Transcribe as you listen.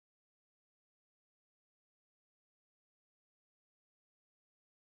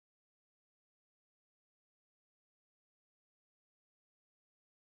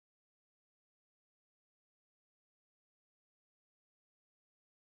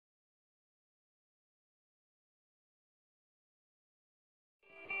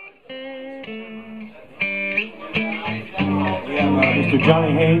Mr.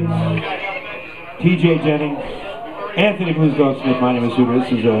 John Haynes, TJ Jennings, Anthony Blues Dog Smith. My name is Hooter.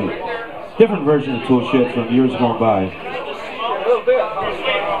 This is a different version of Toolshed from years gone by.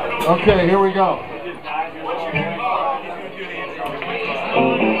 Okay, here we go.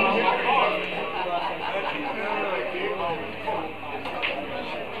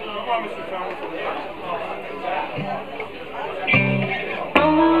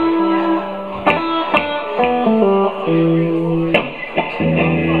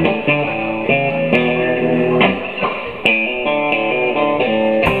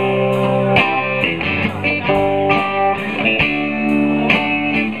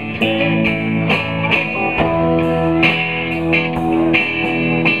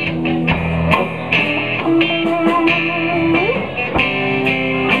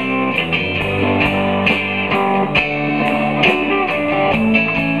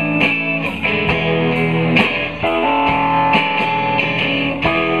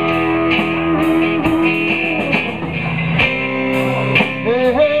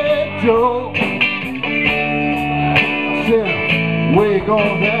 Joe, I said, wake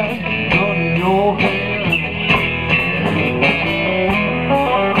on that gun in your hand.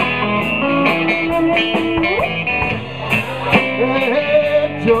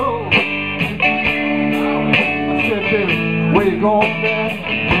 Hey, Joe, I said, baby, wake on that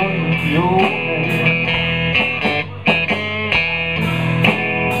gun in your hand.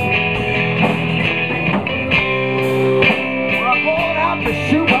 Well, I'm going out to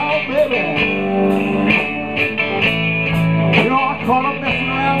shoot out, baby. You know, I caught him messing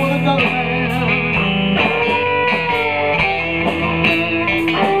around with another man.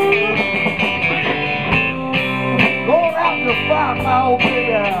 Going out to find my old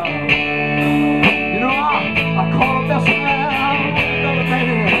baby. You know, I caught him messing around with another man.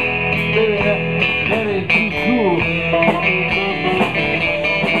 Baby, that ain't too cool.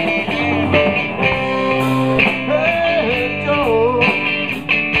 Hey, Joe.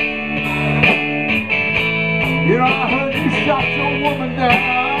 You know, I heard you shot your woman down.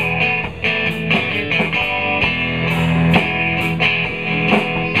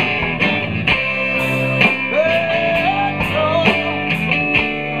 Hey, Joe.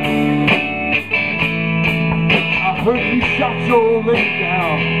 I heard you shot your old lady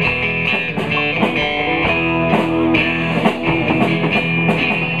down.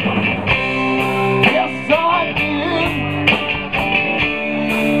 Yes, I did.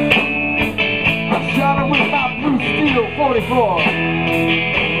 I shot her with my blue steel 44.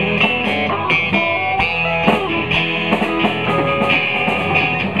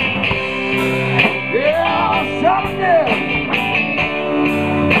 Yeah, I shot her dead.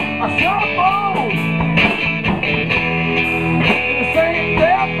 I shot her both in the same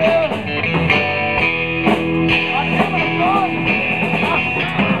death bed. I gave her a gun.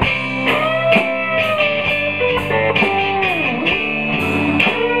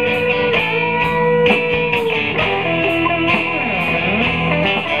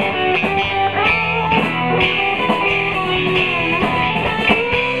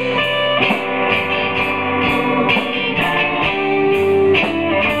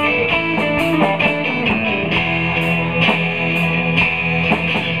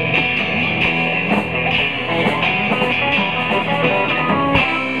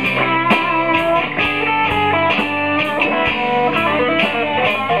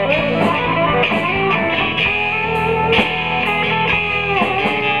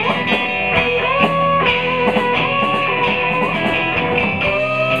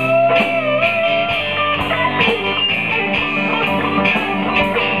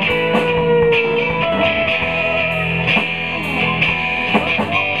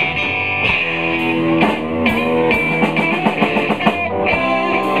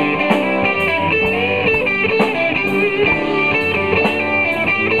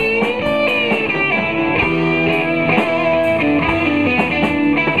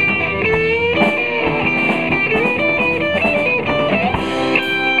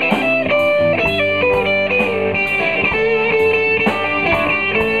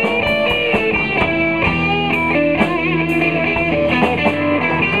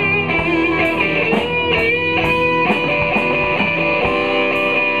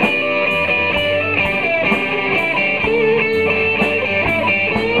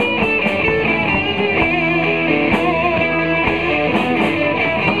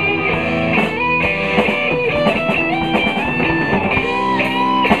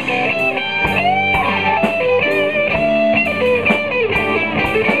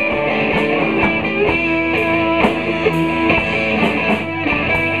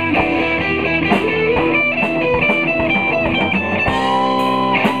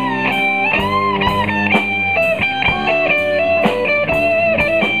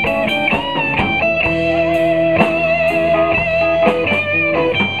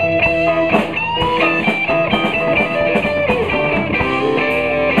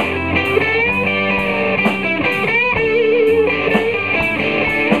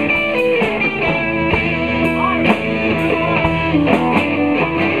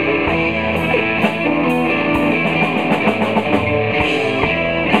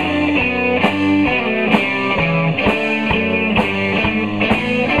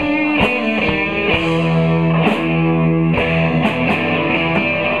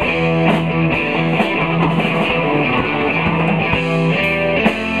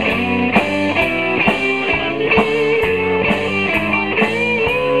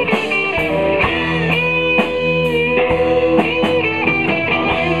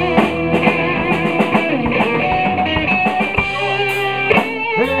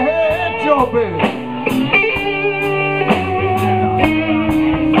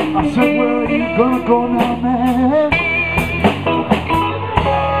 I said, where are you gonna go now, man?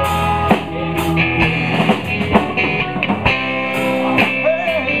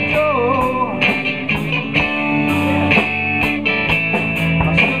 Hey, Joe. I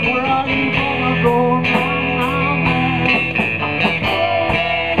said, where are you gonna go now, man?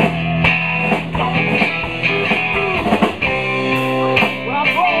 Well, I'm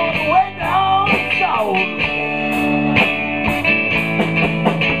going way down south.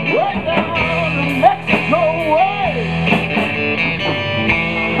 Way down to Mexico way.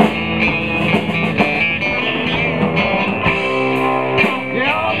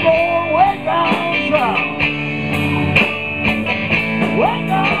 Yeah, I'm going way down south. Way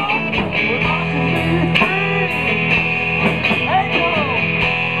down where I can be free. Hey, no.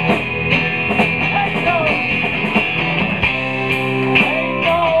 Hey, no. Ain't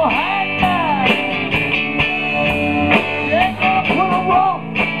no hangman. You ain't gonna put a rope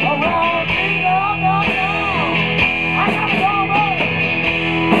around me, no, no, no. I gotta go, man.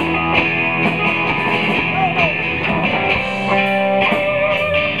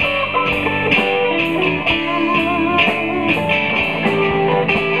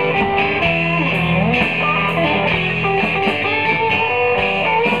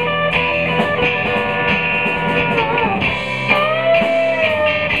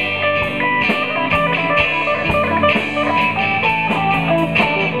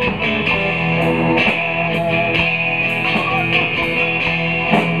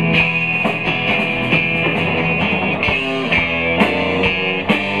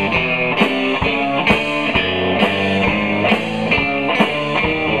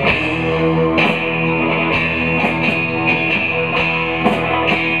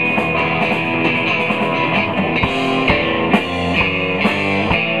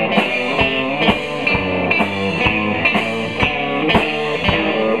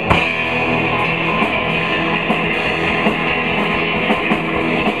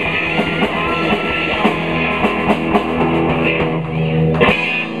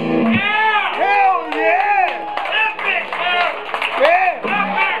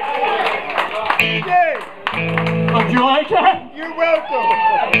 Would you like that? You're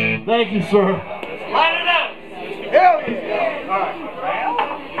welcome. Thank you, sir. Light it up. Hell yeah. All right.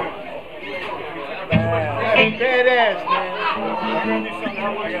 Badass, man.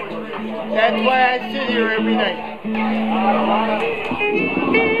 That's why I sit here every night.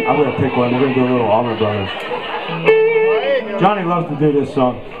 I'm gonna pick one. We're gonna do a little Allman Brothers. There you go. Johnny loves to do this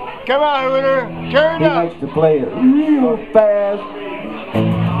song. Come on, Hooter. Turn He up. likes to play it real fast.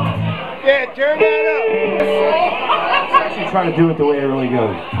 Yeah, turn that up. Actually, try to do it the way it really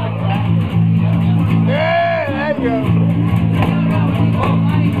goes. Yeah, there you go.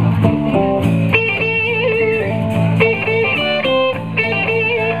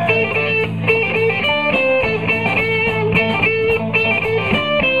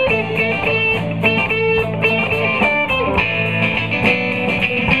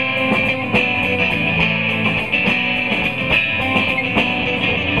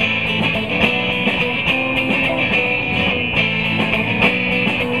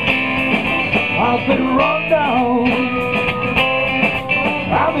 I've been run down.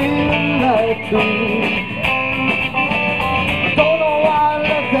 I'm in like too. I don't know why I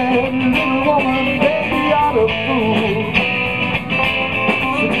let that little woman make me out of fool.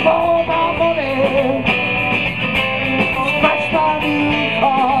 She stole my money, scratched my new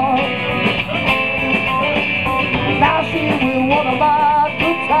car. Now she with one of my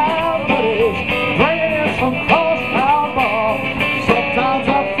good time buddies, bringing in some crosstown bar. Sometimes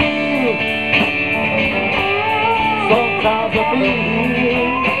I feel, sometimes I feel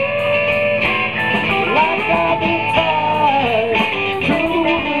like I've been tied to the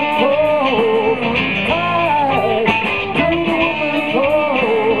woman's clothes, tied to the woman's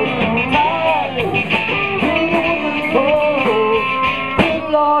clothes, tied to the woman's clothes. Good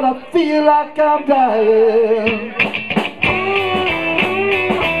Lord, I feel like I'm dying.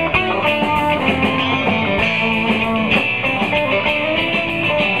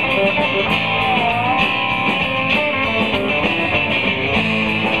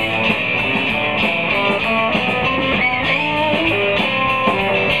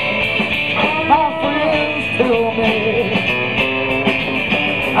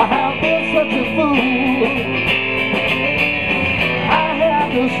 I have been such a fool. I had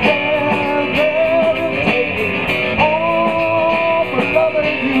to stand there and take it.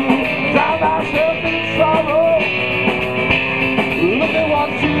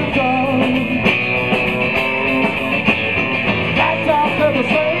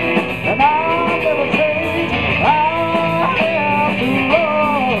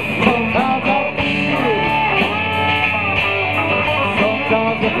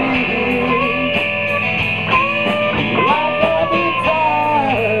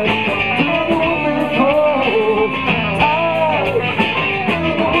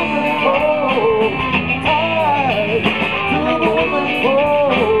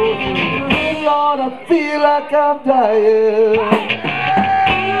 like I'm dying.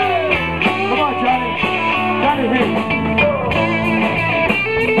 Come on, Johnny. Johnny Haynes.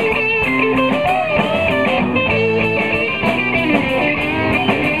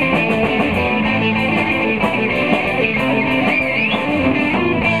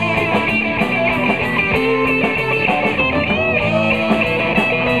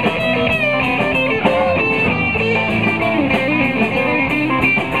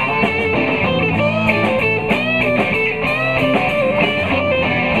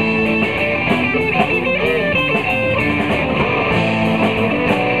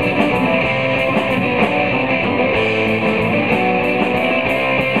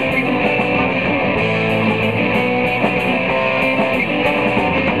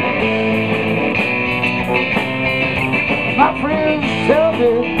 My friends tell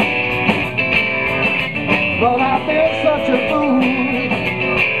me, well, I've been such a fool,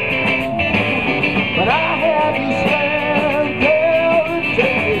 but I had to stand there and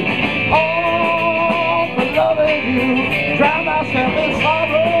take all the loving you, drown myself in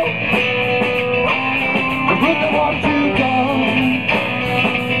sorrow. Look at what you've done.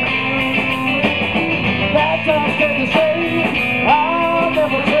 That time stayed the same. I'll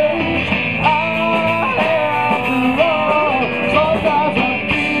never change. I have to run. Sometimes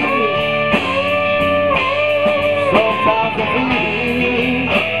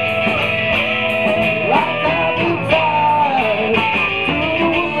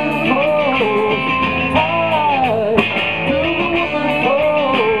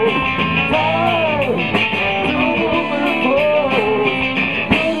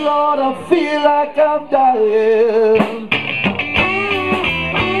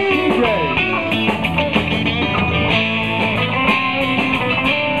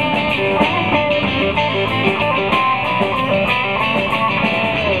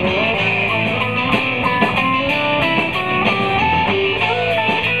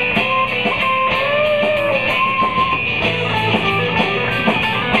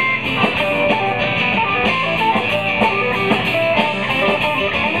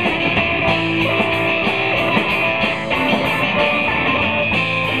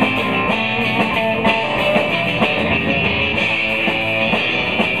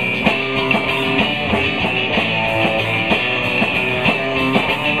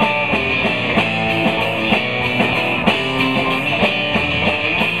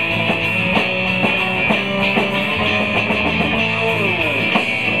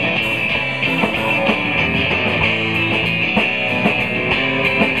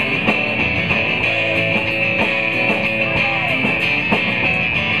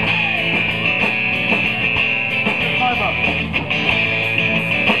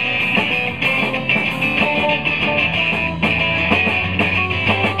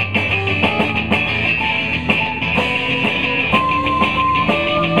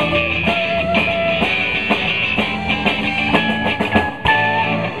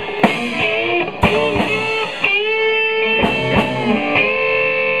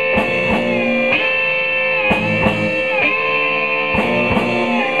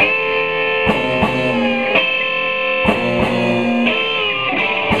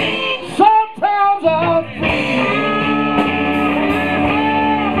I feel,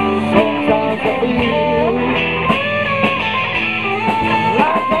 sometimes I feel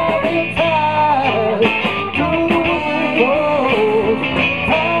like I've been tied to the woman pole,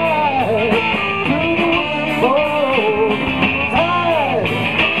 tied to the woman pole, tied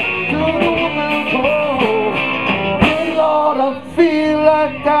to the woman pole. Good Lord, I feel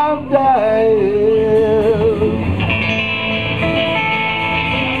like I'm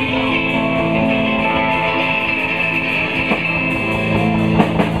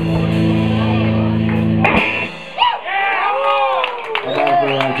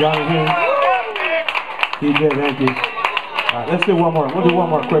John Haynes. TJ, thank you. Alright, let's do one more. We'll do one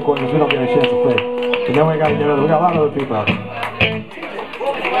more quick one because we don't get a chance to play. And then we got a lot of other people out there.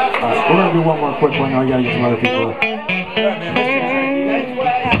 Alright, we're going to do one more quick one. Now we got to get some other people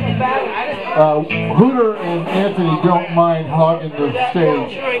out. Hooter and Anthony don't mind hogging the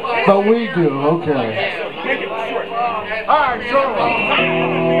stage, but we do, okay. Alright, sure.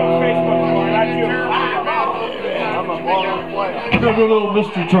 We're going to do a little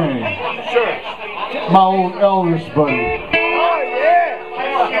Mr. Train. Sure. My old Elvis buddy. Oh, yeah.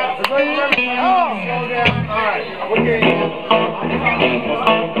 All right. Okay.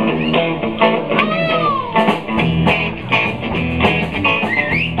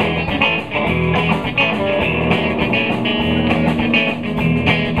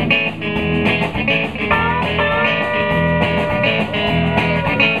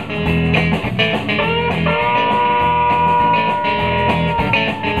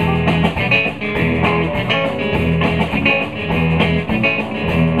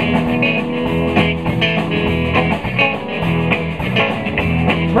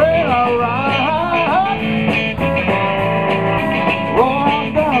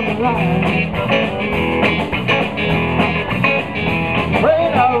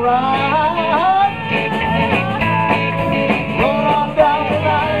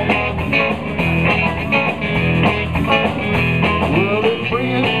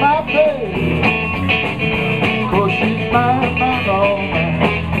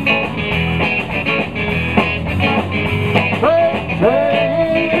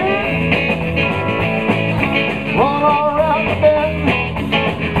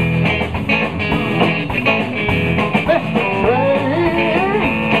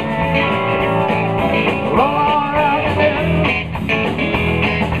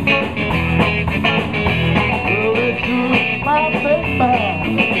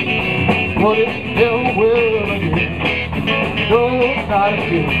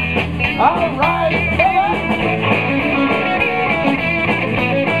 All right,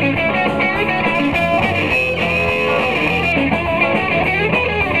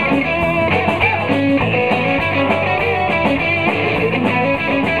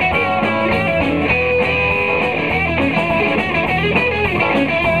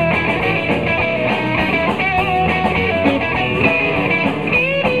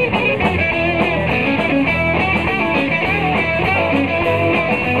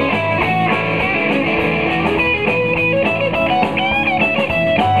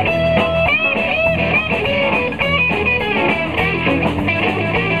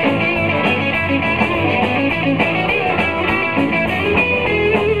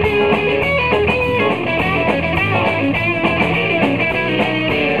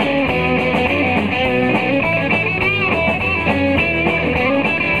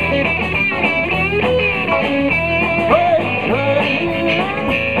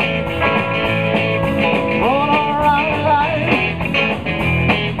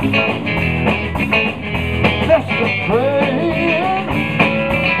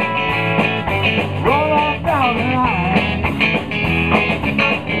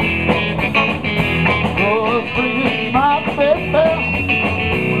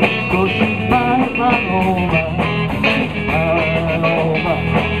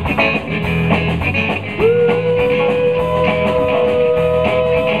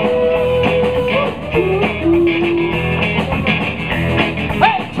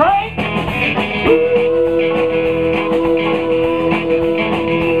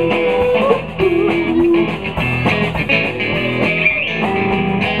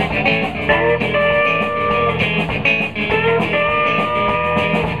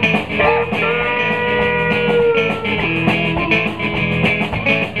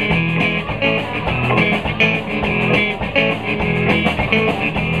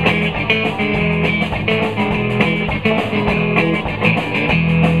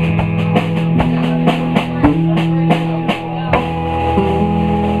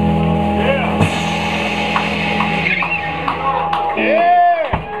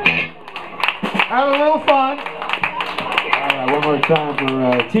 time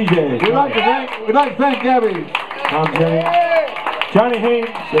for TJ. We'd like to thank Gabby, Thomas Jennings, Johnny Haynes,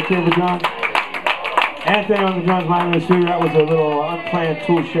 that's here with John. Anthony on the drums, my name is Hooter. That was a little unplanned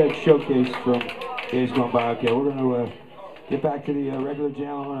Toolshed showcase from days gone by. Okay, we're going to get back to the regular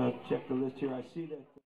jam. I'm going to check the list here. I see that.